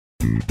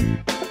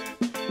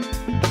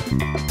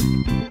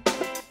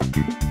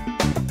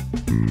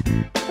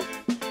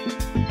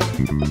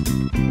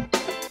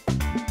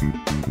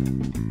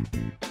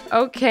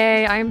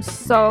Okay, I'm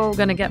so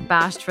gonna get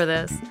bashed for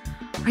this.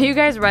 Are you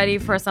guys ready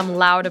for some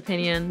loud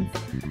opinions?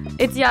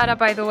 It's Yara,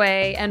 by the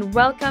way, and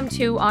welcome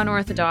to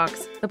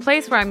Unorthodox, the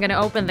place where I'm gonna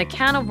open the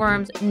can of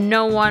worms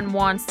no one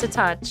wants to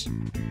touch.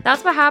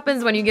 That's what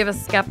happens when you give a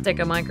skeptic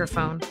a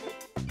microphone.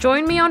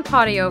 Join me on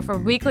Podeo for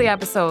weekly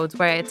episodes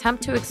where I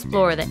attempt to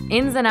explore the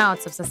ins and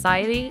outs of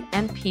society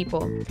and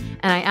people,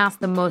 and I ask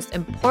the most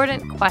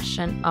important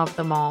question of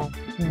them all: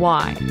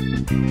 why?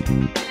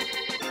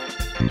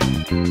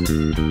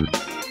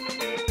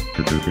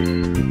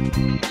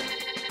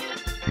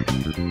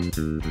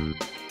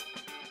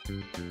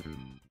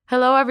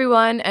 Hello,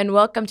 everyone, and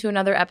welcome to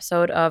another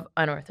episode of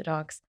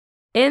Unorthodox.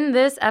 In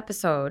this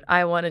episode,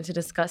 I wanted to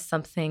discuss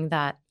something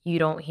that you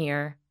don't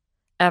hear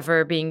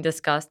ever being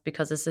discussed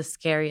because it's the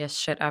scariest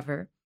shit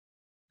ever.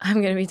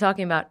 I'm going to be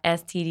talking about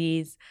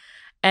STDs.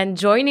 And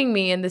joining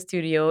me in the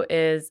studio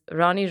is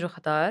Ronny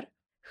Joukhdar,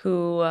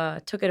 who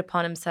took it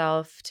upon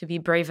himself to be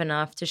brave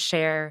enough to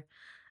share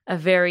a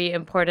very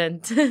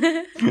important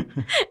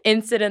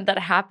incident that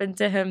happened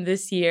to him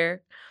this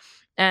year.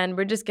 And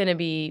we're just going to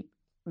be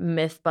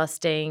myth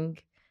busting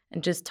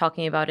and just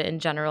talking about it in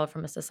general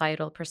from a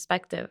societal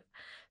perspective.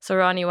 So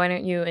Ronny, why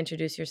don't you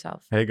introduce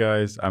yourself? Hey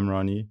guys, I'm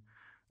Ronny.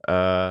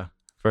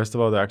 First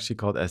of all, they're actually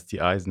called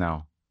STIs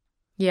now.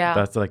 Yeah.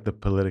 That's like the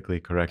politically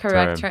correct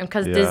term.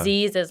 Because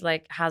disease is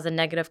like has a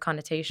negative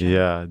connotation.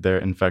 Yeah, they're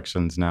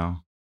infections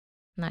now.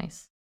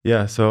 Nice.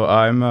 Yeah, so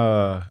I'm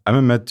a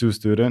Med 2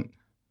 student.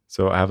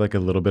 So I have like a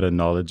little bit of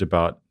knowledge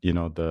about,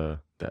 the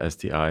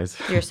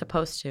STIs. You're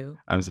supposed to.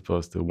 I'm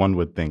supposed to. One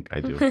would think I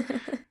do.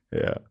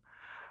 Yeah.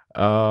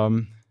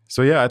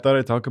 So yeah, I thought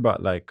I'd talk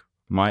about like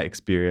my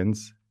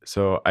experience.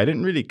 So I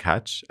didn't really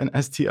catch an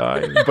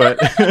STI, but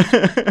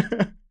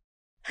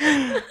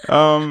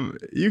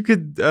you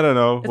could, I don't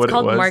know what it was. It's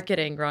called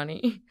marketing,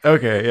 Ronny.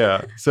 Okay,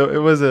 yeah. So it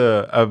was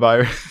a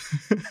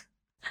virus.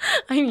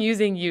 I'm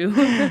using you.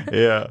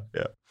 Yeah.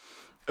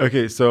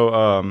 Okay,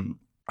 so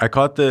I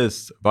caught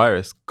this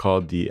virus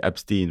called the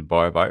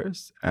Epstein-Barr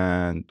virus,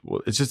 and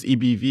it's just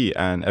EBV,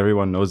 and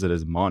everyone knows it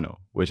as mono,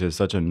 which is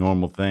such a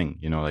normal thing.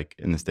 Like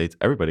in the States,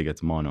 everybody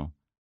gets mono,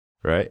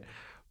 right?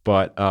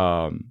 But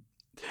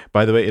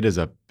by the way, it is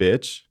a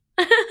bitch.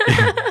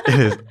 It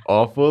is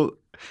awful.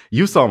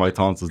 You saw my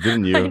tonsils,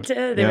 didn't you? I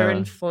did. They were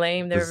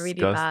inflamed. They were really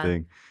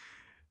bad.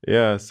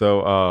 Yeah.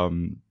 So,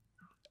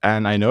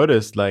 and I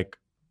noticed like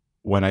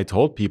when I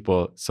told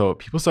people, so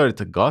people started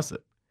to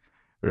gossip.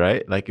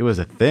 Right? Like it was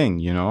a thing,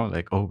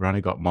 like, oh,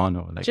 Ronny got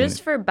mono. Like,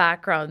 just for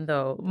background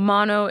though,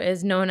 mono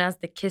is known as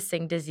the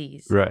kissing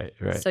disease. Right.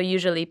 So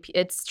usually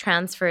it's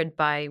transferred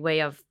by way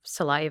of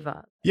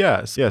saliva.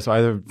 Yeah. So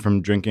either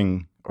from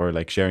drinking or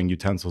like sharing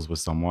utensils with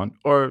someone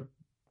or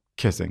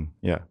kissing.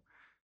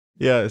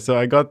 Yeah. So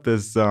I got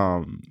this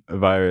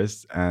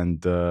virus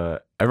and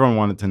everyone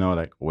wanted to know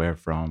like where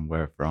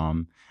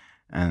from.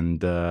 And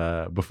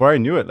before I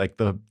knew it, like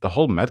the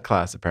whole med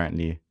class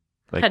apparently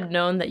had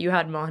known that you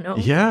had mono.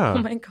 Yeah. Oh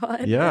my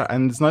God. Yeah.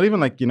 And it's not even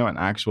like, an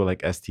actual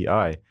like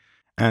STI.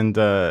 And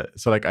so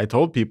like I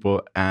told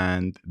people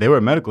and they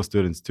were medical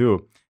students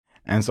too.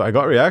 And so I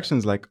got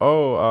reactions like,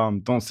 oh,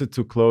 don't sit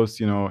too close,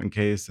 in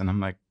case. And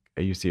I'm like,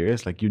 are you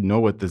serious? Like,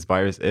 what this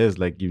virus is.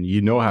 Like,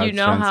 you know how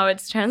how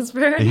it's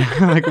transferred. Yeah.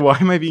 Like, why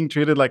am I being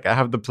treated like I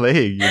have the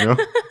plague,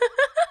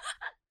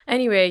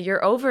 Anyway,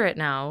 you're over it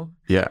now.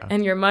 Yeah.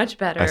 And you're much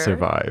better. I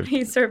survived.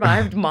 He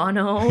survived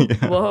mono.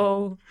 Yeah.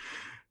 Whoa.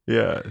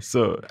 Yeah.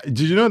 So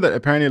did you know that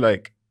apparently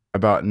like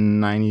about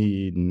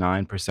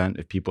 99%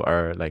 of people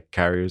are like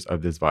carriers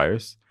of this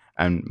virus?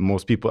 And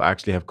most people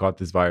actually have caught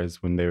this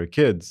virus when they were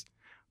kids,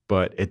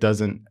 but it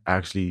doesn't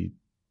actually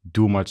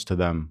do much to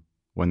them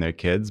when they're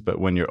kids. But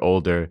when you're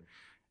older,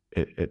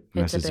 it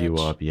messes you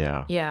up.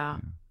 Yeah.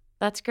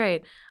 That's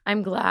great.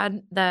 I'm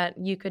glad that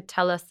you could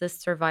tell us this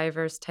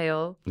survivor's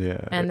tale.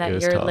 Yeah. And that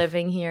you're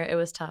living here. It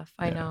was tough.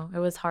 I know. It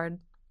was hard.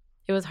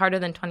 It was harder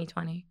than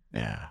 2020.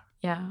 Yeah.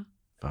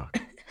 Fuck.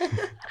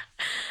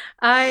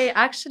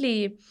 I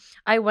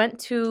went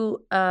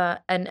to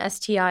an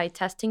STI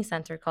testing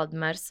center called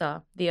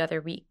Marsa the other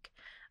week.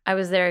 I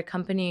was there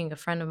accompanying a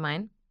friend of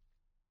mine.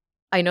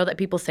 I know that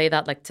people say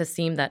that like to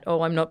seem that,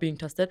 oh, I'm not being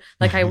tested.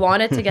 Like I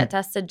wanted to get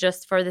tested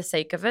just for the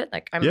sake of it.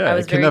 Like I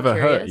was very never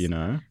curious.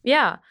 Hurt,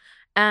 Yeah.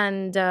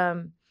 And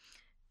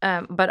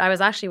but I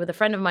was actually with a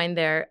friend of mine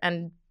there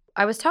and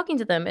I was talking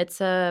to them.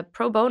 It's a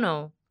pro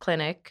bono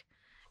clinic.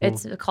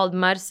 It's called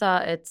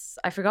Marsa.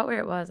 I forgot where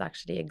it was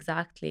actually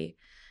exactly.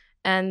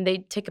 And they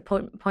take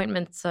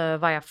appointments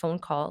via phone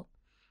call.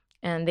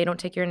 And they don't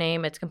take your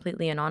name. It's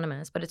completely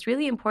anonymous. But it's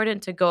really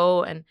important to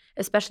go, and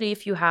especially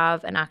if you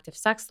have an active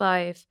sex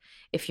life,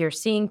 if you're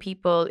seeing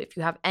people, if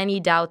you have any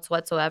doubts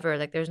whatsoever,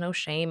 like there's no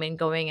shame in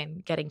going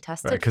and getting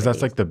tested. Right, because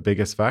that's like the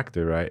biggest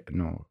factor, right?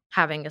 No.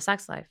 Having a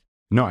sex life.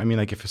 No, I mean,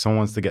 like, if someone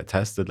wants to get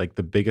tested, like,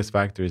 the biggest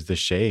factor is the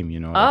shame, you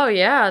know? Oh,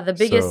 yeah. The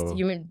biggest, so-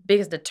 you mean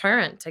biggest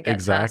deterrent to get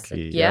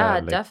Exactly, tested. yeah, Yeah,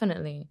 like,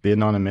 definitely. The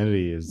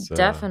anonymity is...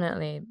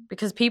 Definitely.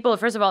 Because people,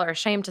 first of all, are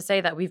ashamed to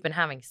say that we've been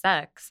having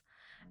sex,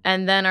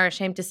 and then are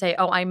ashamed to say,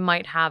 oh, I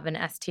might have an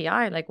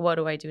STI. Like, what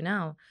do I do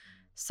now?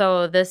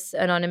 So this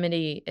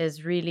anonymity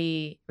is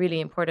really, really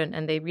important,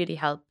 and they really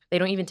help. They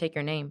don't even take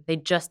your name. They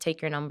just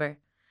take your number.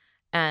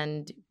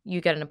 And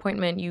you get an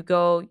appointment. You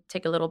go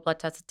take a little blood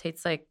test. It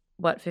takes like,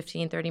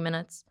 15, 30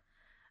 minutes.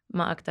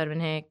 ما أكتر من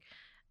هيك.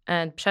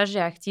 And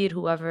بشجع كتير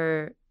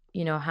whoever,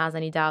 has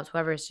any doubts,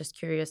 whoever is just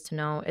curious to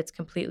know, it's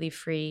completely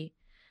free.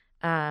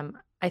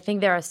 I think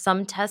there are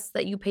some tests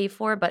that you pay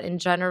for, but in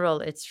general,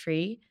 it's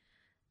free.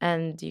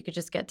 And you could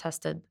just get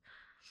tested.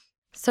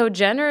 So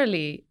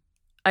generally,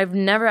 I've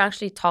never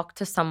actually talked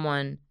to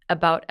someone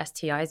about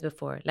STIs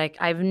before. Like,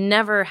 I've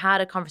never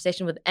had a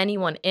conversation with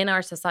anyone in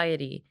our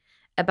society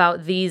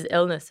about these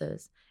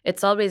illnesses.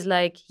 It's always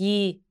like,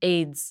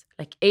 AIDS.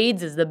 Like,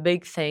 AIDS is the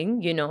big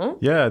thing,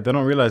 Yeah, they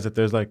don't realize that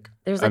there's like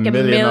a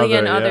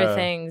million other yeah.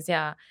 things.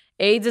 Yeah.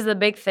 AIDS is the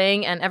big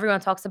thing, and everyone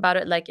talks about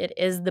it like it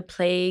is the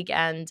plague.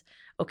 And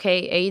okay,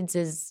 AIDS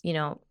is,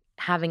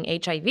 having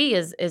HIV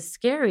is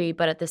scary,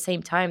 but at the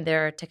same time,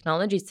 there are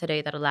technologies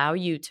today that allow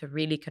you to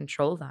really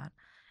control that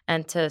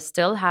and to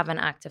still have an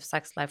active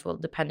sex life, well,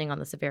 depending on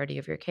the severity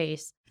of your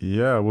case.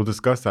 Yeah, we'll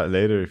discuss that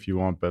later if you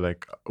want. But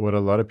like, what a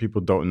lot of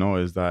people don't know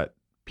is that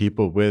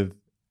people with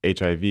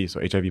HIV, so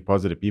HIV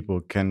positive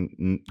people,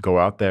 can go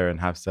out there and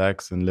have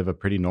sex and live a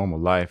pretty normal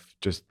life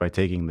just by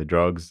taking the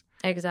drugs.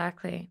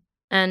 Exactly.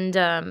 And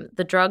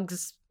the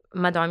drugs,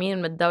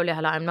 مدعومين من الدولة.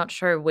 هلا, I'm not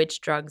sure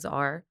which drugs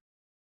are,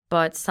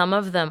 but some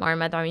of them are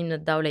مدعومين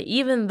من الدولة,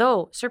 even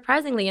though,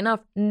 surprisingly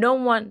enough, no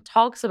one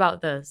talks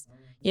about this.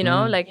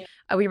 Like,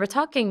 we were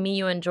talking, me,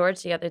 you, and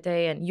George the other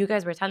day, and you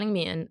guys were telling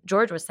me, and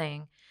George was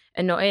saying,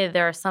 and no,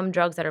 there are some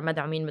drugs that are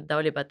مدعومين من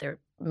الدولة, but they're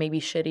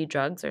maybe shitty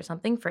drugs or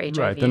something for HIV.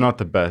 Right, they're not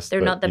the best. They're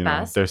but, not the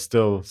best. They're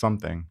still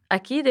something.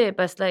 أكيد,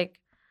 but like,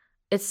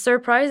 it's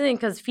surprising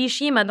because في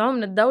شيء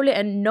مدعوم من الدولة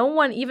and no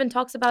one even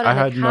talks about it. I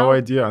had no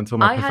idea until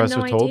my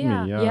professor told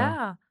me.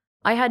 Yeah.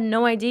 I had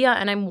no idea,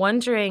 and I'm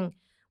wondering,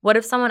 what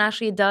if someone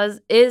actually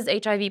is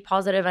HIV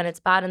positive and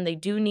it's bad and they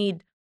do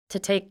need to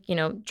take,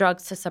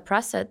 drugs to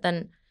suppress it,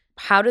 then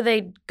how do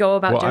they go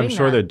about doing that? Well, I'm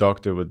sure their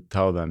doctor would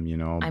tell them,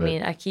 I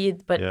mean,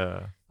 أكيد, but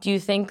do you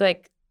think,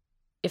 like,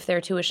 if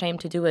they're too ashamed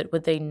to do it,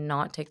 would they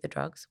not take the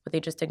drugs? Would they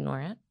just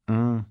ignore it?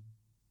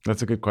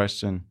 That's a good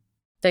question.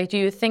 Like, do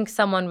you think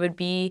someone would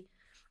be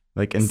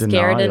like in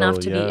scared denial, enough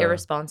to be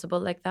irresponsible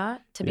like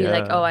that? To be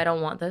like, oh, I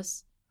don't want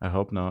this? I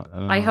hope not.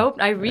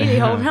 I really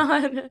hope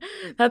not.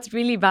 That's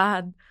really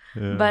bad.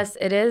 Yeah. But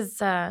it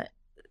is,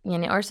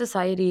 our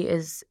society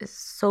is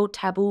so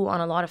taboo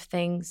on a lot of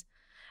things.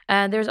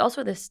 And there's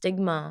also this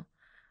stigma.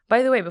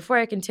 By the way, before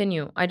I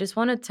continue, I just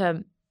wanted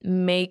to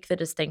make the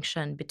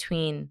distinction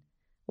between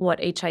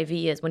what HIV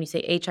is when you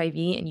say HIV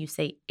and you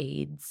say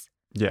AIDS.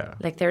 Yeah.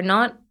 Like, they're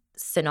not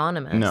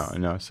synonymous.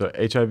 No. So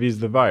HIV is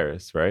the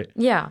virus, right?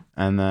 Yeah.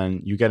 And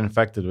then you get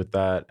infected with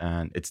that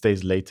and it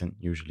stays latent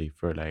usually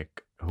for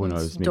like, who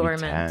knows, maybe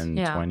dormant.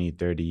 10, 20,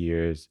 30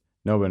 years.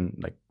 No one,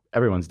 like,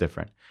 everyone's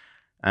different.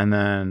 And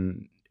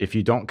then if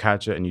you don't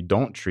catch it and you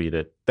don't treat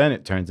it, then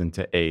it turns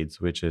into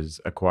AIDS, which is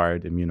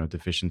acquired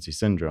immunodeficiency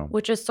syndrome.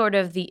 Which is sort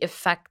of the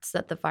effects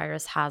that the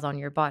virus has on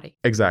your body.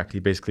 Exactly.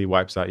 Basically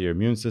wipes out your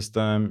immune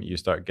system. You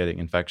start getting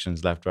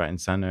infections left, right,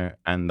 and center.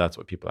 And that's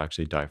what people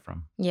actually die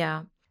from.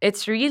 Yeah.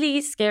 It's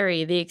really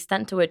scary, the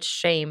extent to which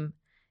shame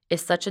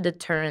is such a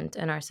deterrent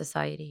in our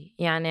society.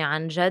 يعني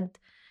عن جد,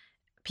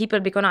 people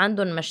بيكون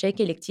عندهم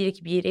مشاكل كتير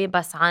كبيرة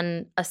بس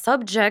عن a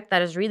subject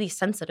that is really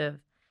sensitive.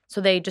 So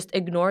they just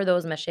ignore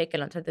those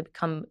مشاكل until they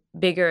become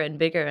bigger and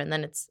bigger, and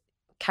then it's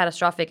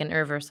catastrophic and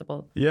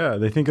irreversible. Yeah,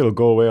 they think it'll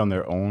go away on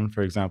their own,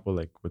 for example,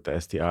 like with the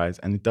STIs,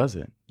 and it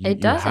doesn't. You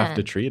have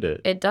to treat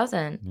it. It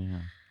doesn't.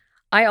 Yeah.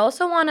 I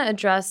also want to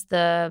address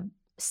the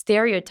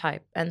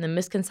stereotype and the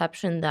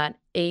misconception that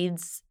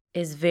AIDS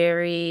is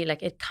very,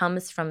 like, it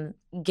comes from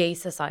gay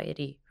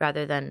society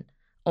rather than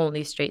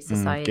only straight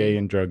society. Gay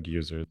and drug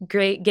users.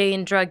 Gay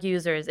and drug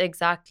users,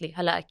 exactly.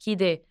 هلا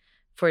أكيد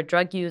for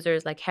drug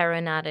users like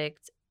heroin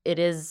addicts, it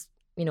is,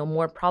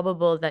 more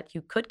probable that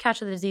you could catch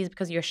the disease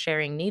because you're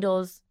sharing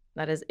needles.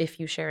 That is,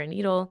 if you share a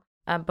needle.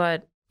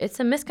 But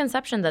it's a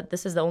misconception that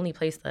this is the only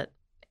place that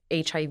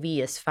HIV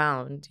is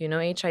found.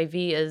 HIV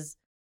is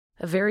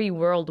a very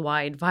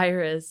worldwide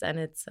virus, and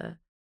it's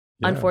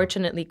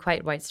unfortunately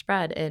quite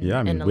widespread in a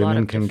lot of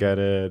women can get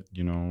it,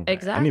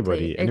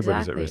 Exactly.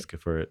 anybody's at risk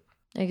for it.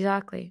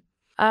 Exactly.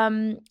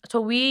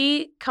 So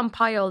we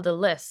compiled a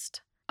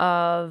list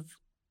of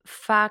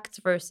facts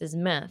versus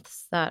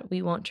myths that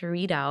we want to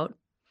read out,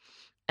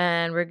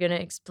 and we're going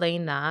to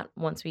explain that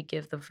once we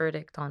give the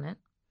verdict on it.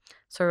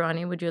 So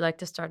Ronny, would you like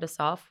to start us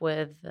off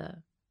with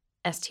the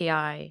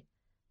STI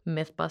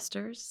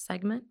Mythbusters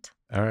segment?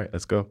 All right,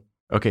 let's go.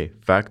 Okay,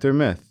 fact or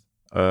myth?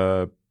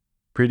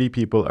 Pretty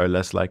people are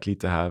less likely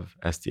to have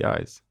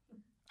STIs.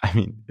 I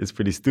mean, it's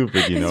pretty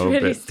stupid, It's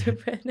pretty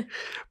stupid.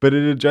 But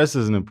it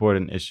addresses an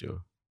important issue.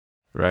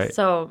 right?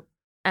 So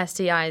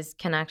STIs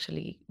can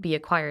actually be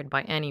acquired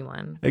by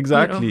anyone.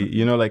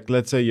 Exactly. Like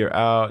let's say you're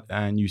out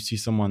and you see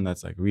someone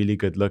that's like really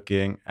good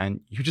looking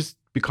and you just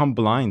become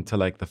blind to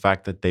like the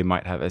fact that they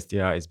might have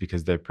STIs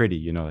because they're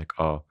pretty, like,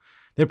 oh,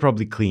 they're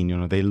probably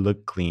clean, they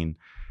look clean,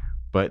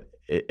 but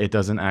it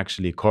doesn't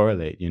actually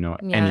correlate, Yeah,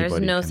 anybody there's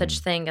no can... such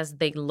thing as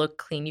they look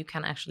clean. You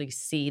can actually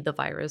see the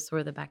virus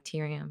or the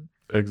bacterium.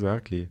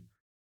 Exactly.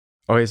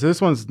 Okay, so this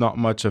one's not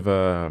much of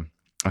a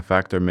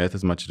fact or myth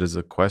as much as it is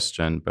a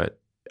question, but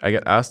I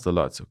get asked a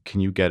lot. So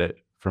can you get it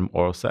from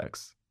oral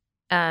sex?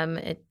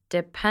 It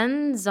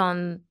depends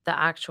on the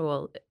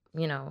actual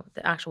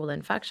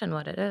infection,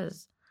 what it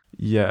is.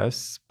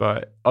 Yes,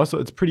 but also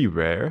it's pretty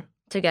rare.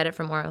 To get it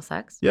from oral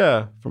sex?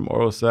 Yeah, from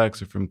oral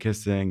sex or from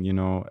kissing, Yeah.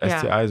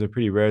 STIs are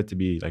pretty rare to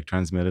be like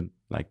transmitted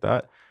like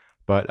that.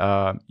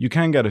 But you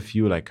can get a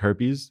few like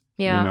herpes,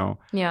 Yeah.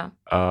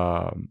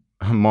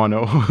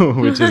 mono,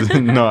 which is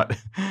not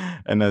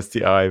an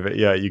STI, but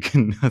yeah, you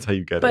can, that's how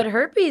you get it. But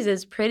herpes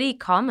is pretty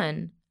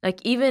common.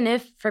 Like even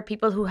if for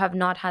people who have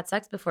not had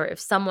sex before, if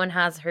someone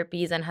has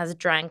herpes and has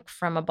drank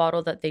from a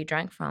bottle that they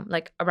drank from,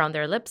 like around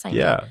their lips,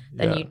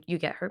 then you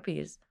get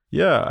herpes.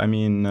 Yeah, I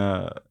mean,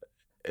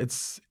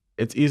 it's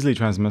easily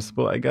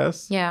transmissible, I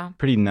guess. Yeah.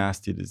 Pretty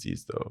nasty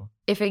disease though.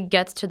 If it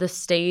gets to the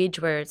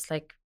stage where it's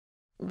like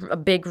a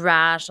big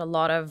rash, a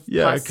lot of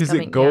pus because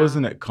it goes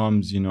and it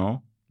comes,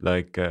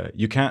 like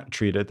you can't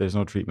treat it. There's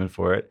no treatment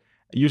for it.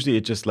 Usually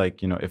it just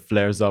like, it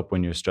flares up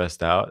when you're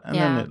stressed out and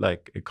then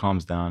it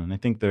calms down. And I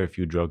think there are a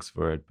few drugs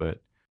for it,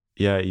 but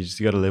yeah, you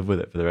got to live with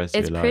it for the rest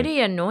of your life. It's pretty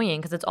annoying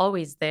because it's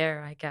always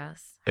there, I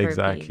guess.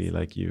 Exactly,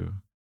 like you.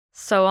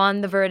 So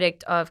on the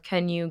verdict of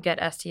can you get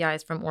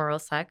STIs from oral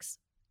sex?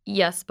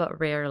 Yes, but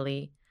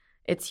rarely.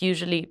 It's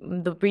usually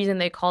the reason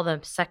they call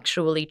them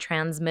sexually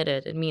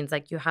transmitted. It means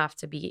like you have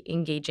to be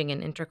engaging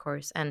in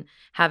intercourse and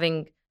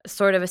having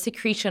sort of a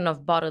secretion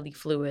of bodily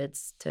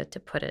fluids to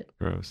put it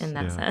in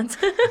that sense.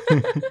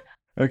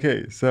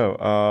 Okay, so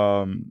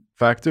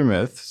fact or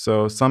myth.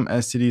 So some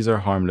STDs are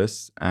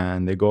harmless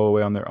and they go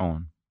away on their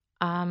own.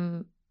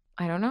 I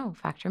don't know.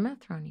 Fact or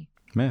myth, Ronny?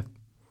 Myth.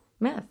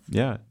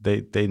 Yeah,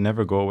 they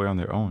never go away on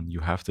their own. You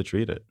have to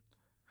treat it.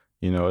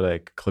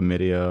 Like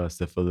chlamydia,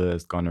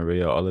 syphilis,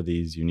 gonorrhea, all of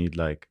these, you need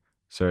like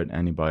certain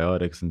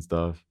antibiotics and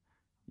stuff.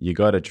 You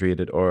got to treat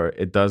it or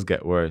it does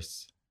get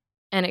worse.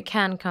 And it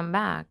can come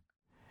back.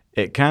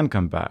 It can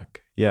come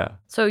back, yeah.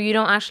 So you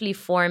don't actually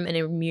form an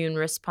immune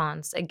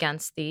response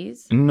against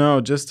these?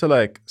 No, just to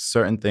like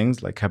certain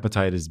things like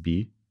hepatitis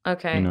B.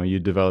 Okay. You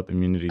develop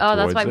immunity towards it. Oh,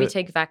 that's why we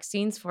take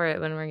vaccines for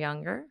it when we're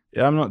younger?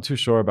 Yeah, I'm not too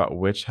sure about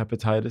which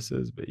hepatitis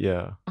is, but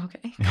yeah.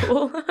 Okay,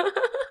 cool.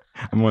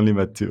 I'm only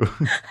met 2.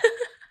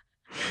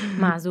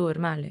 Mazur,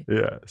 male.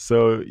 Yeah,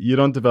 so you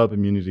don't develop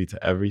immunity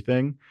to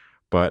everything,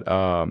 but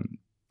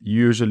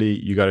usually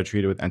you got to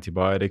treat it with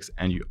antibiotics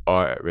and you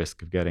are at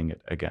risk of getting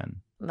it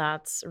again.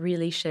 That's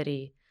really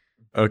shitty.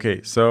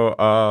 Okay, so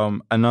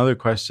another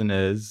question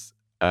is,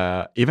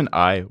 even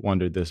I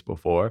wondered this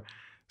before.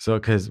 So,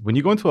 because when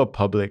you go into a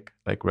public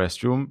like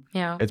restroom,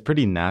 it's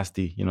pretty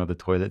nasty, the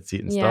toilet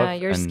seat and stuff. Yeah,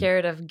 you're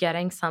scared of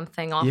getting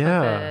something off of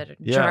it,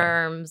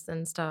 germs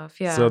and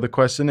stuff. Yeah. So the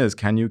question is,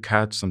 can you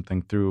catch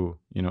something through,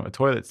 a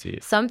toilet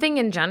seat? Something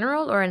in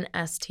general or an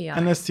STI?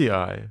 An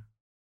STI.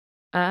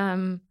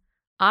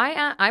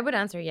 I would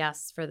answer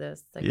yes for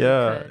this. Like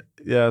yeah,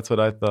 that's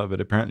what I thought,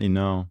 but apparently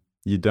no.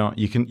 You don't.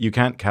 You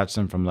can't catch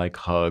them from like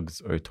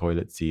hugs or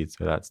toilet seats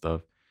or that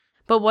stuff.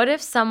 But what if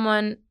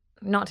someone,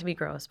 not to be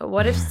gross, but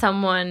what if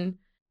someone,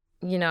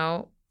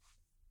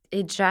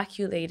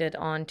 ejaculated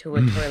onto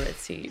a toilet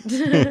seat?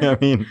 I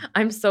mean,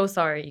 I'm so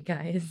sorry,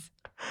 guys.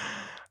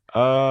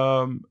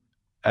 I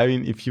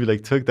mean, if you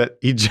like took that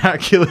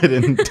ejaculate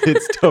and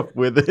did stuff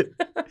with it,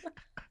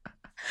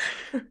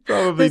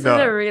 probably this not.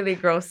 This is a really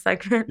gross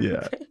segment.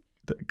 Yeah,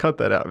 cut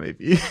that out,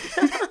 maybe.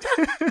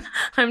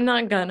 I'm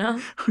not gonna.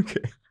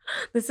 Okay.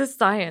 This is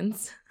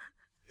science.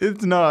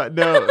 It's not,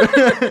 no.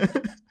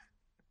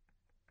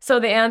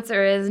 So the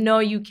answer is no,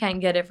 you can't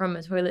get it from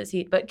a toilet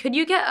seat. But could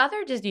you get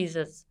other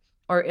diseases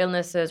or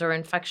illnesses or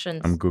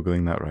infections? I'm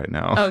Googling that right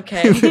now.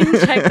 Okay,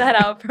 check that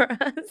out for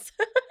us.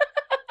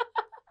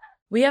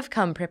 We have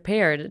come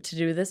prepared to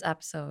do this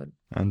episode.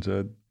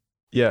 Amjad.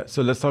 Yeah,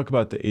 so let's talk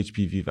about the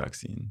HPV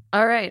vaccine.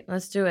 All right,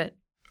 let's do it.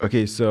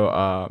 Okay,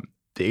 so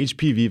the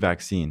HPV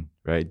vaccine,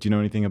 right? Do you know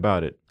anything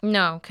about it?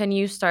 No. Can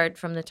you start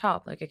from the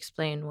top? Like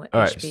explain what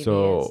All HPV right,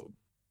 so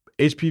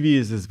HPV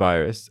is this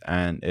virus,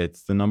 and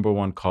it's the number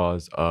one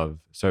cause of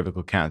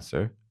cervical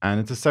cancer, and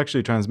it's a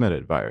sexually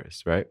transmitted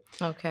virus, right?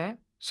 Okay.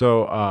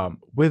 So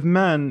with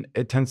men,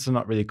 it tends to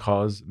not really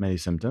cause many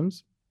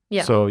symptoms.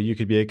 Yeah. So you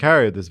could be a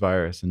carrier of this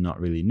virus and not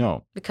really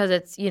know. Because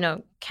it's,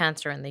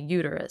 cancer in the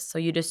uterus. So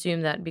you'd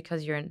assume that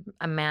because you're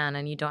a man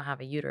and you don't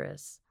have a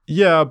uterus.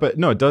 Yeah, but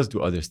no, it does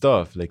do other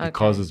stuff. Like it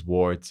causes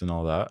warts and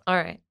all that. All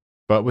right.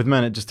 But with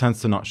men, it just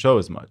tends to not show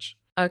as much.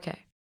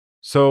 Okay.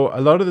 So a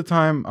lot of the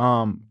time,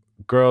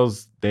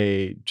 girls,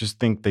 they just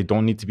think they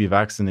don't need to be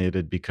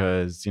vaccinated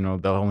because, they'll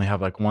only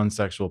have like one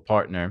sexual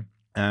partner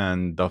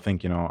and they'll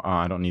think,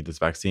 I don't need this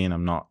vaccine.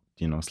 I'm not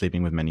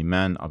sleeping with many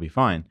men, I'll be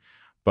fine.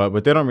 But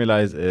what they don't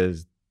realize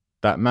is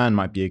that man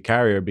might be a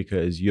carrier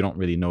because you don't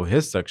really know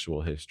his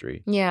sexual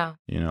history. Yeah.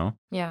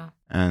 Yeah.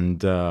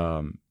 And,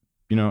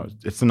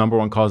 it's the number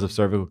one cause of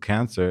cervical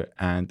cancer,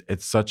 and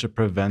it's such a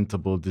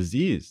preventable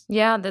disease.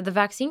 Yeah, the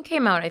vaccine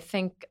came out, I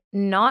think,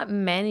 not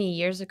many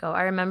years ago.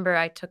 I remember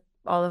I took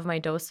all of my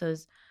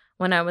doses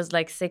when I was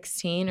like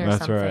 16 or That's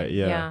something. right.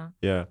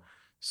 Yeah.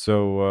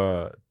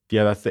 So,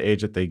 that's the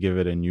age that they give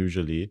it in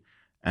usually.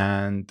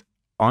 And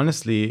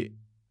honestly,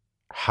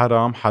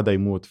 haram hada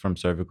yamut from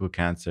cervical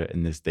cancer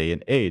in this day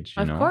and age.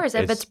 Of course,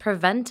 if it's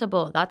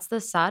preventable, that's the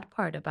sad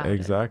part about it.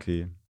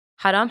 Exactly.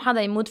 Haram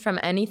hada yamut from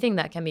anything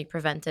that can be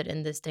prevented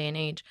in this day and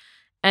age.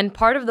 And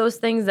part of those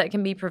things that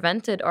can be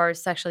prevented are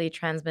sexually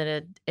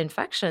transmitted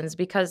infections,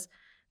 because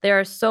there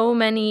are so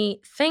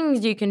many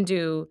things you can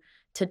do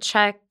to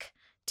check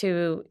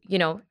to,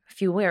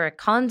 if you wear a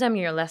condom,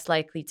 you're less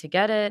likely to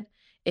get it.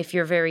 If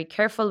you're very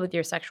careful with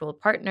your sexual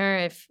partner,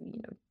 if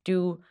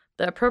do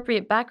the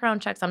appropriate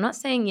background checks. I'm not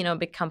saying,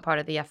 become part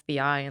of the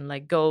FBI and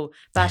like go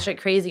batshit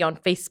crazy on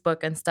Facebook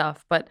and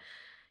stuff, but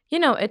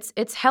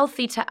it's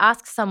healthy to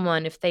ask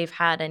someone if they've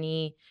had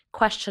any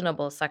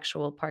questionable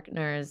sexual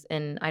partners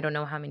in I don't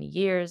know how many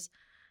years.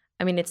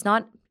 I mean, it's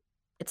not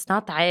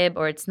taib,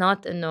 or it's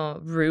not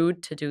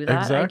rude to do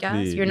that, Exactly,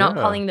 I guess. You're not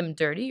calling them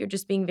dirty. You're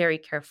just being very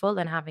careful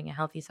and having a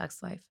healthy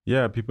sex life.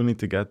 Yeah, people need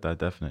to get that,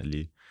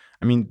 definitely.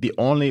 I mean, the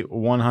only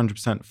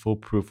 100%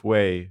 foolproof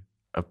way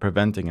of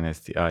preventing an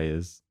STI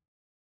is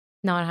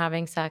not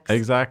having sex.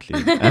 Exactly.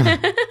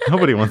 And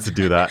nobody wants to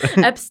do that.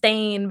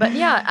 Abstain. But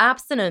yeah,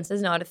 abstinence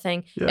is not a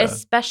thing, Yeah.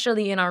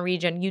 especially in our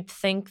region. You'd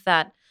think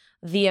that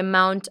the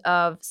amount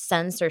of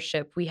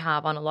censorship we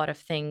have on a lot of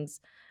things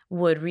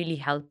would really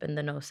help in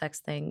the no sex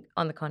thing.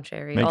 On the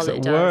contrary, Makes all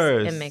it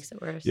worse. does, it makes it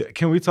worse. Yeah.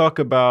 Can we talk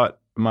about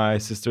my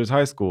sister's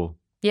high school?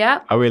 Yeah.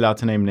 Are we allowed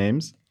to name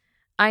names?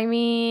 I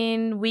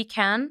mean, we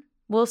can.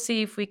 We'll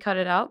see if we cut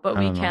it out, but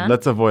we can.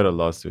 Let's avoid a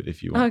lawsuit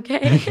if you want.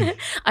 Okay.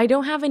 I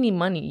don't have any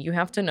money. You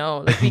have to know.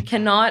 Like we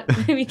cannot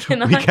we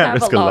can't have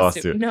risk a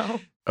lawsuit. No.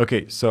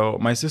 Okay, so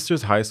my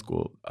sister's high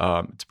school,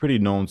 it's a pretty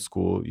known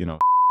school,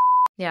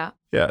 Yeah.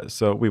 Yeah,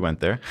 so we went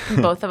there.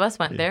 Both of us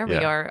went there. Yeah.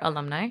 We are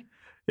alumni.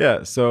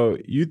 Yeah, so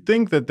you'd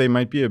think that they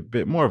might be a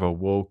bit more of a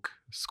woke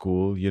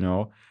school,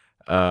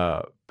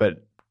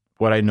 but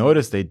what I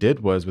noticed they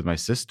did was, with my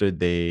sister,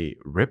 they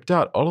ripped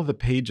out all of the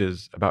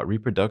pages about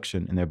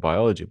reproduction in their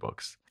biology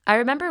books. I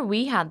remember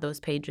we had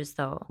those pages,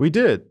 though. We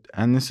did.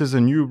 And this is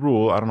a new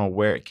rule. I don't know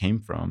where it came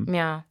from.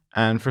 Yeah.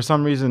 And for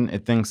some reason,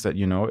 it thinks that,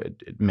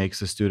 it makes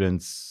the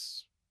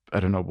students, I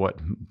don't know what,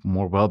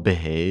 more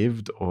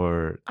well-behaved,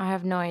 or... I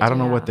have no idea. I don't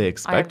know what they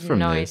expect from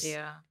this. I have no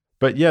idea.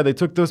 But yeah, they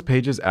took those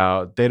pages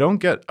out. They don't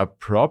get a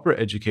proper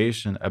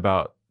education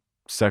about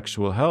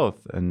sexual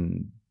health.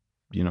 And,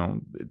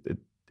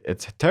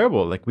 it's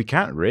terrible. Like, we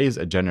can't raise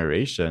a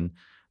generation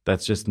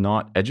that's just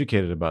not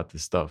educated about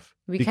this stuff.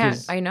 We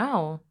can't. I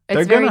know.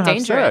 It's very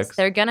dangerous. Sex.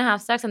 They're going to have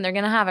sex and they're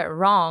going to have it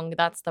wrong.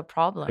 That's the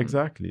problem.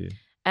 Exactly.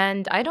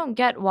 And I don't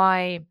get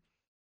why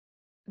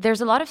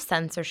there's a lot of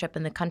censorship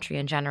in the country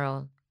in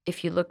general.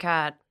 If you look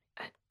at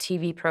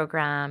TV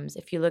programs,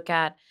 if you look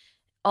at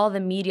all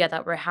the media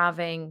that we're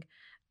having,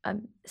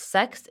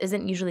 sex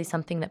isn't usually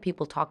something that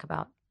people talk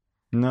about.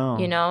 No.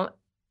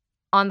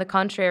 On the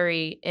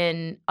contrary,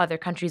 in other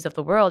countries of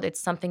the world, it's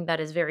something that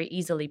is very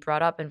easily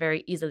brought up and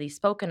very easily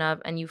spoken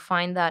of. And you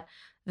find that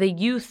the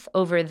youth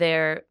over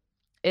there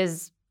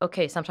is,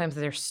 okay, sometimes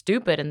they're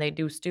stupid and they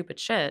do stupid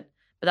shit,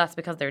 but that's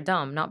because they're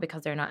dumb, not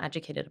because they're not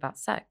educated about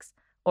sex.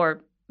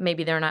 Or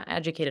maybe they're not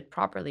educated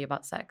properly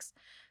about sex.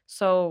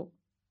 So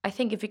I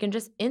think if you can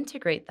just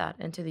integrate that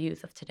into the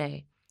youth of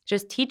today,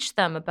 just teach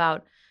them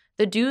about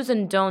the do's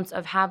and don'ts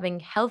of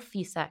having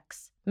healthy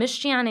sex.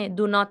 مش يعني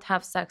do not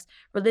have sex.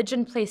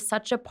 Religion plays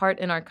such a part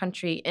in our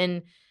country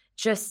in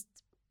just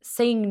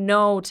saying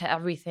no to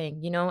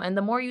everything, and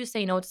the more you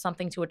say no to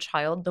something to a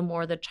child, the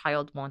more the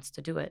child wants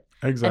to do it.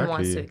 Exactly. And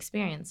wants to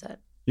experience it.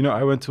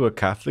 I went to a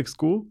Catholic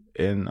school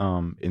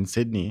in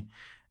Sydney,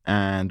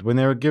 and when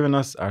they were giving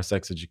us our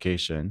sex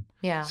education,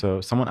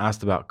 so someone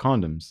asked about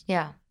condoms.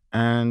 Yeah.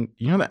 And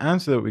the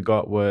answer that we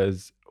got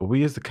was,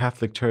 we as the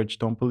Catholic Church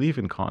don't believe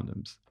in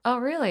condoms. Oh,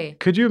 really?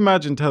 Could you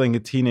imagine telling a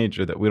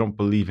teenager that we don't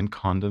believe in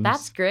condoms?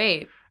 That's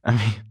great. I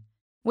mean...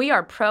 We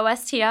are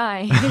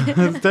pro-STI.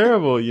 It's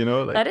terrible,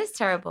 That is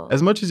terrible.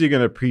 As much as you're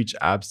going to preach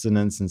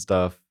abstinence and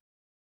stuff,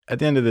 at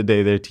the end of the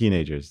day, they're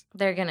teenagers.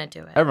 They're going to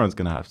do it. Everyone's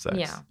going to have sex.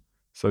 Yeah.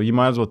 So you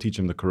might as well teach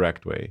them the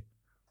correct way.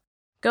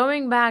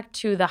 Going back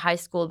to the high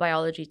school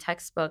biology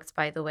textbooks,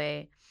 by the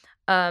way,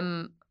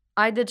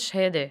 I did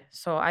shahede,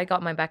 so I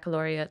got my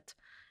baccalaureate.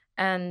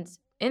 And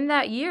in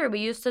that year, we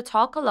used to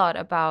talk a lot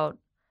about,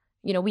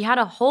 we had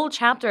a whole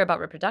chapter about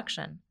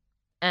reproduction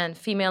and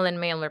female and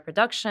male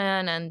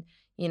reproduction and,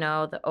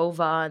 the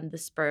ova and the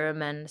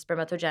sperm and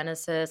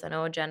spermatogenesis and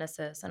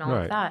oogenesis and all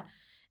of that.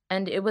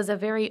 And it was a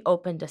very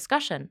open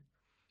discussion,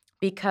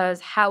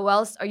 because how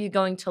else are you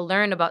going to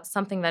learn about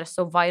something that is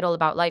so vital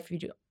about life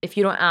if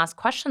you don't ask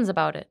questions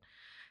about it?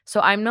 So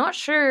I'm not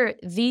sure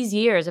these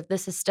years if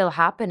this is still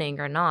happening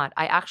or not.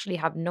 I actually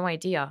have no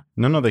idea.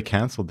 No, they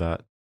canceled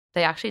that.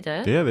 They actually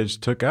did? Yeah, they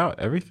just took out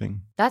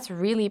everything. That's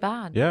really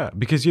bad. Yeah,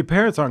 because your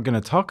parents aren't going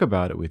to talk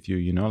about it with you,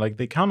 you know? Like,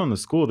 they count on the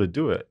school to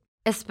do it.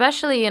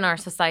 Especially in our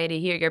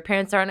society here, your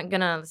parents aren't going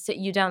to sit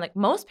you down. Like,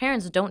 most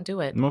parents don't do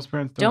it. Most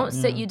parents don't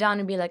sit you down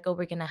and be like, oh,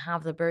 we're going to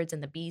have the birds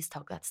and the bees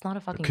talk. That's not a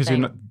fucking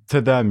thing. Because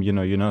to them, you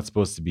know, you're not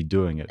supposed to be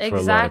doing it for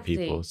a lot of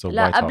people. So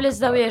why talk قبل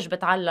الزواج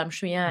بتعلم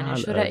شو يعني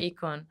شو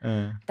رأيكم؟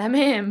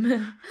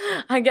 تمام.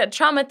 I get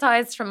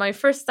traumatized from my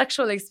first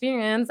sexual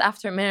experience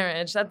after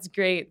marriage. That's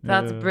great.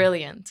 That's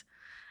brilliant.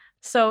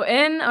 So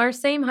in our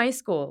same high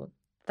school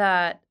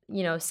that,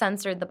 you know,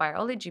 censored the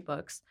biology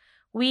books,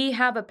 we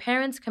have a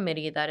parents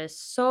committee that is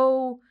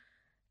so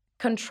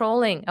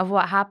controlling of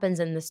what happens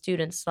in the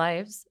students'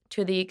 lives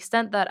to the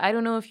extent that, I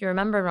don't know if you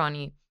remember,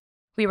 Ronny,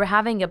 we were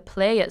having a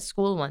play at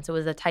school once. It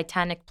was a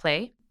Titanic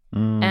play.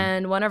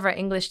 And one of our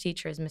English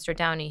teachers, Mr.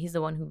 Downey, he's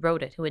the one who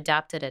wrote it, who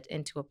adapted it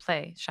into a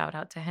play. Shout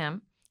out to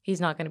him.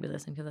 He's not going to be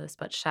listening to this,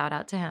 but shout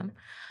out to him.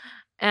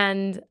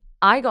 And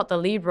I got the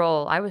lead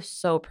role. I was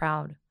so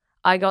proud.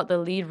 I got the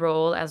lead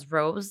role as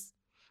Rose.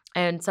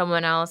 And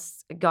someone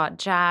else got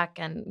Jack,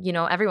 and, you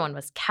know, everyone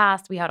was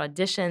cast. We had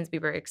auditions. We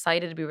were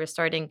excited. We were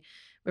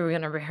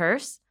going to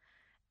rehearse.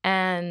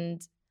 And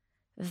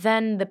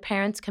then the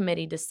parents'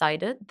 committee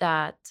decided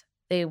that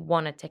they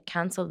wanted to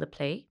cancel the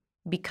play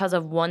because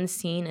of one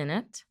scene in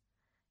it.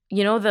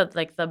 You know,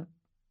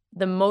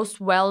 the most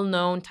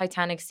well-known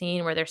Titanic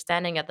scene where they're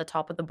standing at the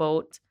top of the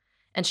boat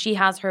and she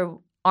has her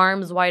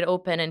arms wide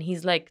open and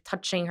he's like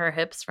touching her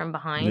hips from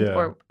behind,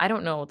 or I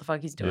don't know what the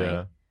fuck he's doing.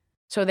 Yeah.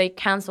 So they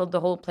canceled the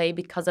whole play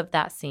because of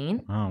that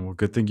scene. Oh, well,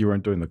 good thing you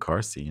weren't doing the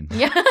car scene.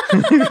 Yeah.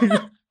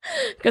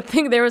 Good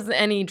thing there wasn't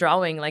any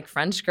drawing like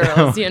French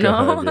girls, you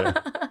know? God,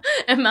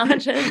 yeah.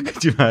 Imagine.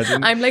 Could you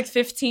imagine? I'm like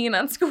 15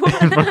 at school.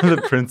 In front of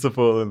the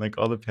principal and like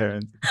all the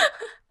parents.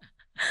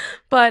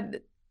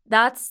 But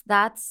that's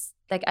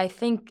like, I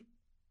think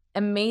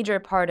a major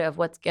part of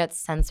what gets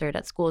censored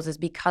at schools is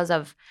because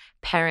of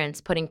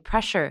parents putting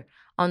pressure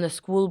on the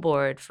school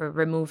board for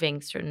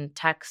removing certain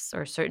texts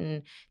or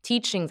certain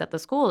teachings at the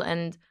school.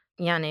 And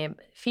يعني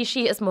في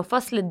شيء اسمه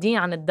فصل الدين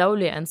عن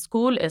الدولة, and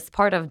school is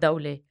part of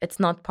دولة. It's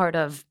not part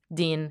of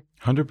deen.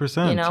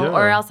 100%. You know, yeah.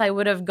 Or else I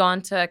would have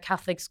gone to a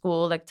Catholic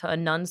school, like to a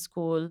nun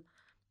school,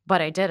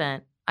 but I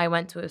didn't. I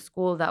went to a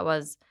school that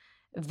was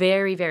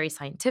very, very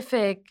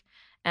scientific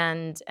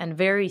and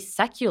very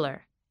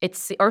secular.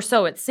 Or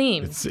so it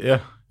seems.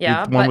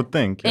 Yeah, one would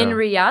think. Yeah. In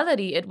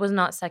reality, it was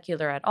not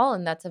secular at all,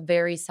 and that's a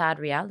very sad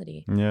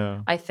reality.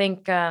 Yeah. I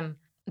think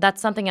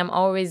that's something I'm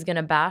always going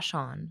to bash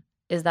on,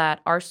 is that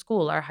our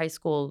school, our high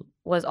school,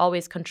 was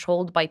always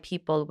controlled by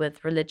people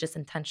with religious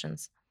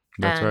intentions.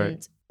 That's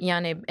right.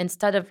 يعني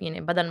instead of,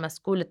 بدل ما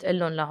school تقول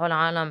لهم لهول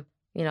العالم,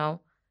 you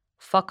know,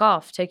 fuck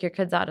off, take your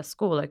kids out of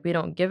school. Like, we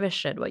don't give a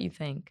shit what you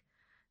think.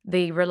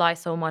 They rely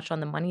so much on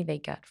the money they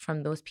get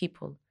from those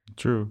people.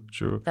 True.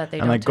 That they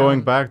and don't like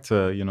going back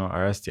to, you know,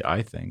 our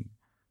STI thing,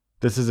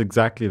 this is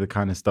exactly the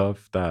kind of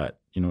stuff that,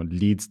 you know,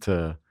 leads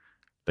to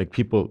like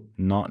people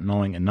not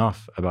knowing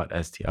enough about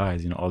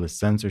STIs, you know, all the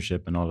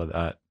censorship and all of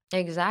that.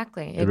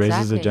 Exactly. It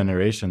raises a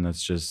generation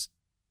that's just,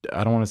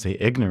 I don't want to say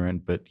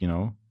ignorant, but, you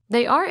know.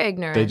 They are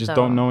ignorant. They just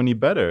don't know any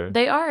better.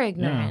 They are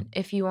ignorant,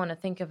 if you want to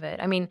think of it.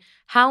 I mean,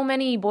 how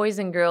many boys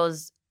and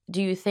girls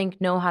do you think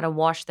know how to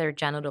wash their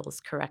genitals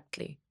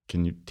correctly?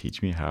 Can you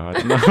teach me how? I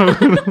don't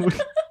know.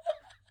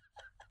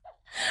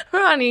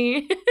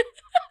 Ronny.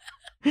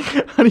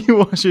 How do you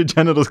wash your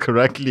genitals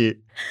correctly?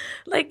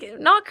 Like,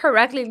 not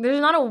correctly.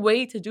 There's not a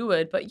way to do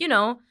it. But, you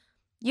know,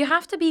 you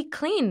have to be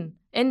clean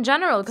in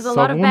general. Because a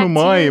lot of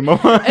bacteria...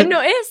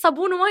 No, it's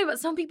sabun umay, but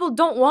some people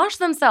don't wash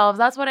themselves.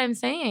 That's what I'm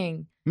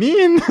saying.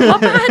 Mean.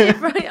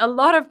 Right? A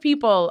lot of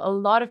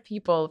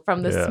people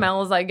from the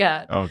smells I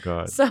get. Oh,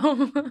 God.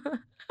 So,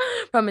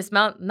 from a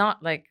smell,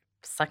 not like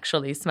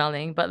sexually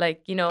smelling, but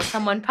like, you know,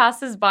 someone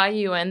passes by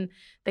you and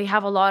they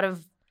have a lot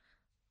of,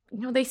 you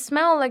know, they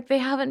smell like they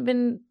haven't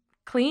been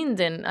cleaned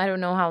in I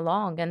don't know how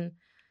long, and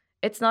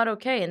it's not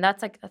okay. And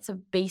that's a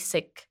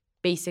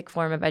basic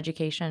form of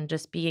education,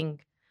 just being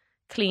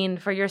clean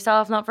for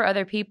yourself, not for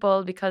other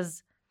people,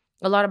 because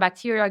a lot of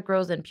bacteria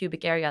grows in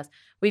pubic areas.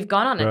 We've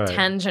gone on a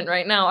tangent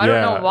right now. I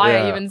don't know why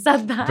I even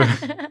said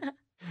that.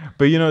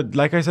 But you know,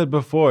 like I said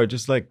before,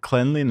 just like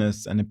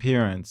cleanliness and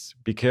appearance,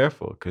 be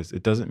careful, because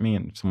it doesn't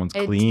mean if someone's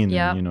clean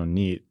and, you know,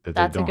 neat that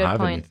they don't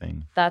have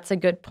anything. That's a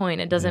good point.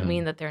 It doesn't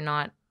mean that they're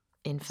not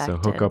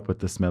infected. So hook up with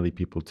the smelly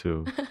people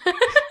too.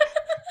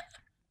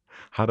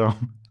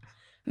 Haram.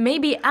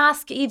 Maybe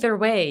ask either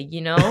way,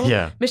 you know?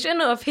 Yeah. مش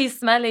إنه if he's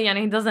smelly and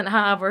he doesn't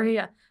have,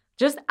 or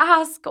just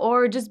ask,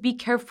 or just be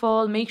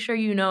careful. Make sure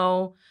you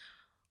know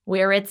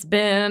where it's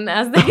been,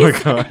 as they say. Oh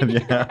my God,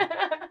 yeah.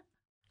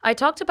 I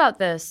talked about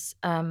this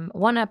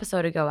one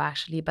episode ago,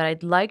 actually, but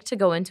I'd like to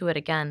go into it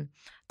again.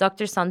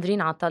 Dr. Sandrine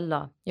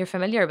Atallah. You're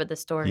familiar with the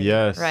story,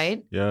 yes,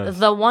 right? Yes.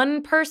 The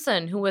one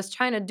person who was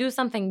trying to do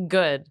something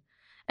good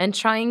and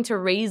trying to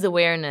raise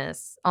awareness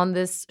on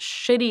this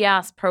shitty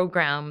ass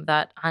program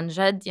that عن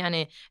جد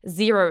يعني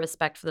zero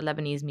respect for the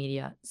Lebanese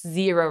media,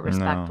 zero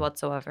respect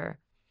whatsoever.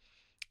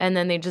 And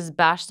then they just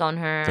bashed on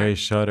her. They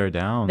shut her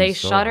down. They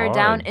so shut her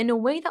hard. down in a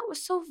way that was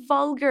so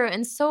vulgar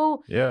and so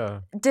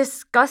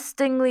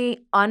disgustingly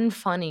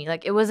unfunny.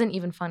 Like it wasn't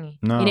even funny.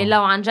 No. يعني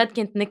لو عن جد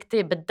كنت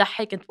نكتة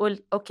بتضحك and تقول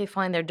okay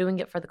fine they're doing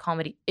it for the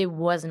comedy. It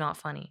was not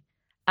funny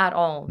at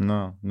all.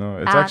 No.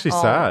 It's actually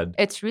sad.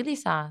 It's really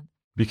sad.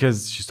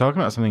 Because she's talking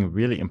about something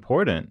really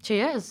important. She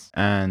is.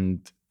 And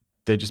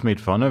they just made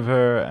fun of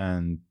her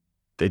and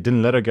they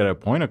didn't let her get her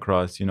point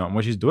across, you know. And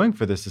what she's doing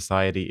for this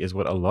society is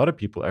what a lot of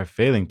people are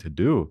failing to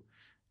do.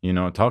 You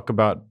know, talk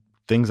about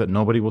things that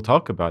nobody will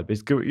talk about.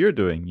 Basically what you're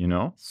doing, you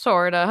know?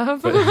 Sort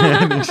of.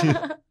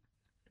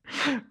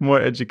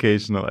 More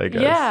educational, I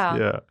guess.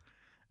 Yeah.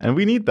 And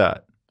we need that.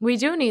 We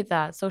do need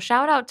that. So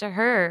shout out to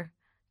her.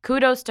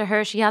 Kudos to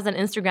her. She has an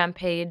Instagram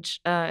page.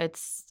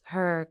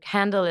 Her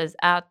handle is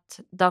at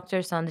Dr.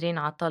 Sandrine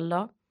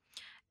Atallah.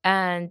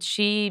 And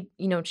she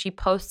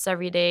posts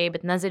every day,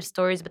 بتنزل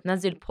stories,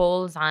 بتنزل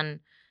polls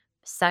on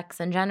sex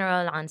in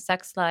general, on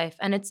sex life.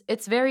 And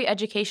it's very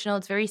educational.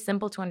 It's very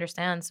simple to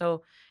understand.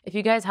 So if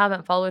you guys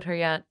haven't followed her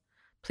yet,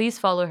 please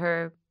follow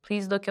her.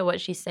 Please look at what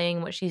she's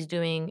saying, what she's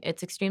doing.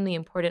 It's extremely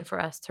important for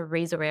us to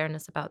raise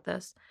awareness about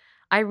this.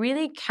 I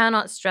really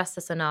cannot stress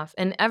this enough.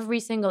 In every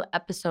single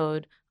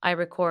episode I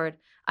record,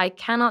 I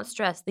cannot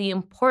stress the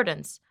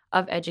importance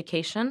of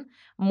education,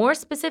 more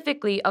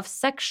specifically of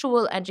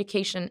sexual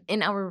education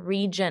in our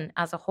region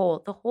as a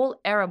whole. The whole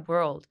Arab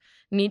world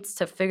needs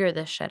to figure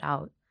this shit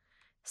out.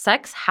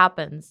 Sex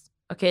happens.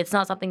 Okay, it's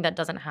not something that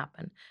doesn't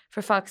happen.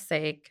 For fuck's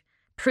sake,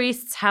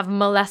 priests have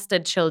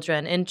molested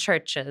children in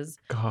churches.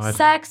 God.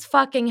 Sex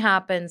fucking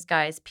happens,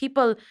 guys.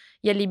 People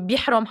يلي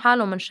بيحرم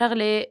حالهم من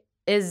شغلة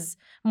is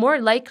more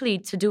likely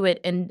to do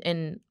it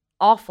in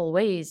awful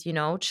ways, you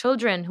know.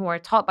 Children who are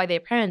taught by their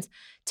parents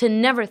to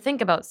never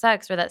think about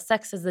sex or that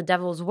sex is the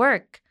devil's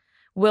work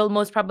will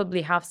most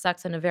probably have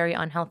sex in a very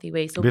unhealthy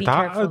way. So be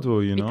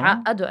careful. You know?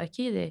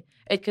 أكيد.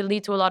 It could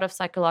lead to a lot of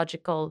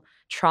psychological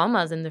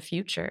traumas in the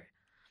future.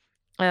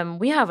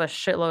 We have a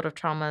shitload of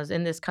traumas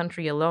in this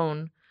country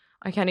alone.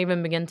 I can't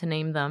even begin to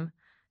name them.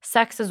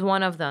 Sex is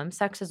one of them.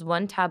 Sex is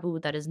one taboo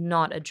that is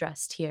not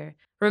addressed here.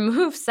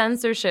 Remove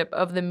censorship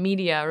of the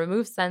media.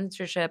 Remove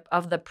censorship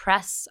of the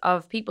press,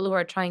 of people who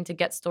are trying to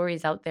get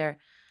stories out there.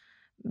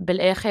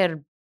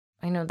 بالآخر,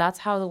 I know that's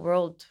how the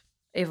world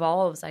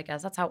evolves, I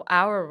guess. That's how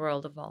our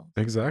world evolves.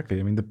 Exactly.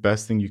 I mean, the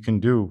best thing you can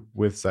do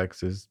with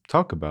sex is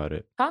talk about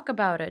it. Talk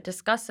about it,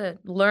 discuss it,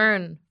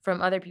 learn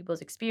from other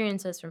people's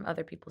experiences, from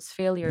other people's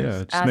failures.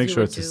 Yeah, just make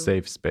sure it's a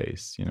safe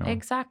space, you know.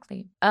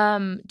 Exactly.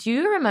 Do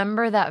you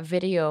remember that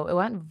video? It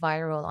went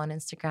viral on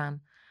Instagram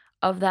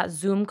of that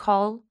Zoom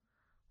call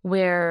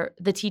where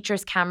the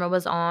teacher's camera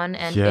was on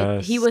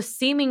and he was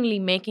seemingly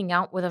making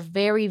out with a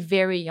very,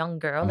 very young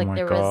girl. Like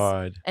there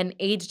was an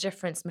age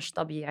difference, مش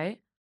طبيعي.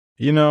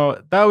 You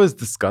know, that was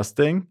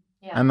disgusting.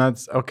 Yeah. And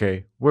that's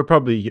okay. We're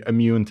probably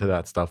immune to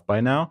that stuff by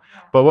now.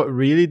 Yeah. But what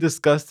really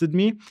disgusted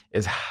me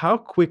is how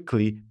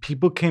quickly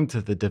people came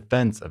to the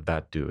defense of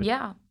that dude.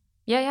 Yeah.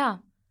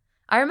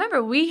 I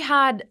remember we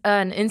had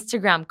an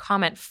Instagram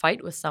comment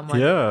fight with someone.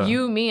 Yeah.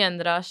 You, me, and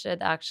Rashid,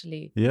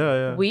 actually.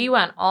 Yeah. We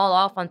went all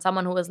off on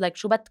someone who was like,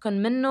 شو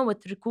بدكن منه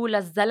واتركوه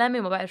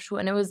للزلمة ما بعرف شو.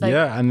 And it was like,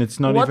 yeah, and it's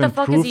not even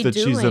proof that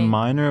doing? She's a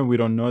minor. We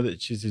don't know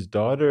that she's his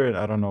daughter and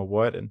I don't know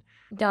what. And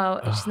no,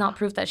 it's not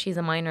proof that she's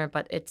a minor,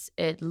 but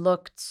it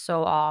looked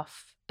so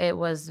off. It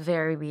was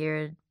very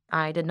weird.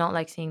 I did not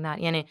like seeing that.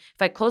 Yani, if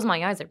I close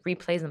my eyes, it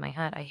replays in my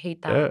head. I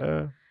hate that.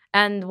 Yeah.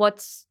 And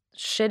what's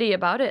shitty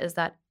about it is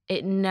that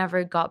it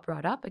never got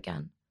brought up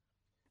again.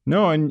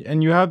 No,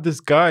 and you have this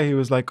guy who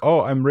was like,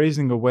 oh, I'm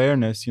raising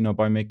awareness, you know,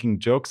 by making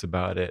jokes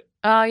about it.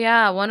 Oh,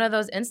 yeah, one of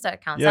those Insta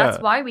accounts. Yeah.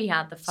 That's why we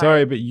had the fight.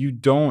 Sorry, but you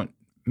don't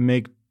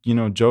make, you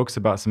know, jokes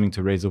about something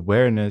to raise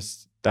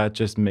awareness. That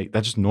just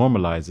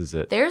normalizes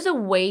it. There's a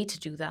way to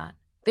do that.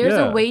 There's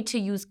a way to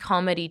use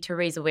comedy to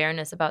raise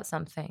awareness about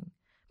something.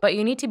 But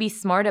you need to be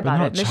smart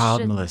about it. But not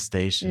child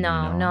molestation.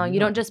 No, you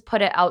don't just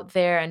put it out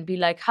there and be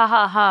like, ha,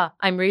 ha, ha,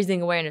 I'm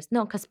raising awareness.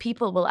 No, because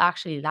people will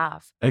actually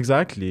laugh.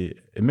 Exactly.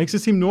 It makes it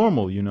seem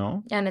normal, you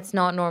know? And it's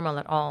not normal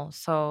at all.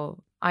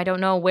 So I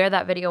don't know where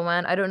that video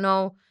went. I don't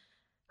know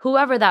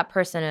whoever that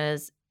person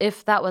is.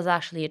 If that was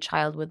actually a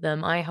child with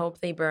them, I hope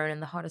they burn in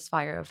the hottest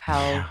fire of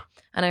hell. Yeah.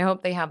 And I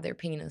hope they have their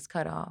penis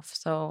cut off.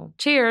 So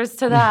cheers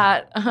to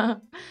that.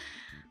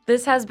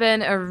 This has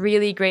been a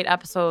really great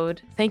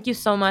episode. Thank you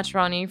so much,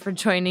 Ronny, for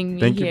joining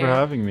me Thank here. You for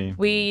having me.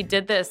 We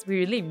did this. We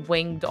really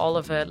winged all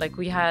of it. Like,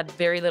 we had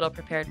very little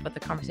prepared, but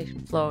the conversation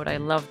flowed. I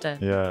loved it.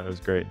 Yeah, it was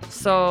great.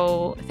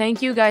 So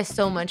thank you guys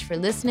so much for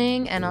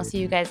listening, and I'll see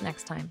you guys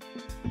next time.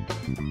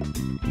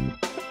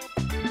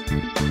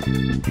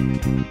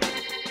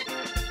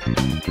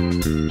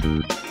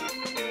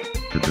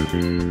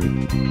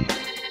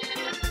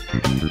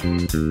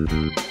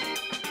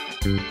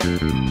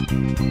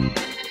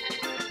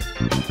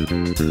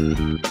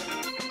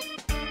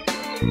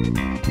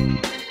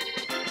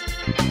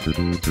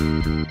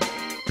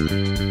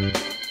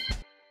 you.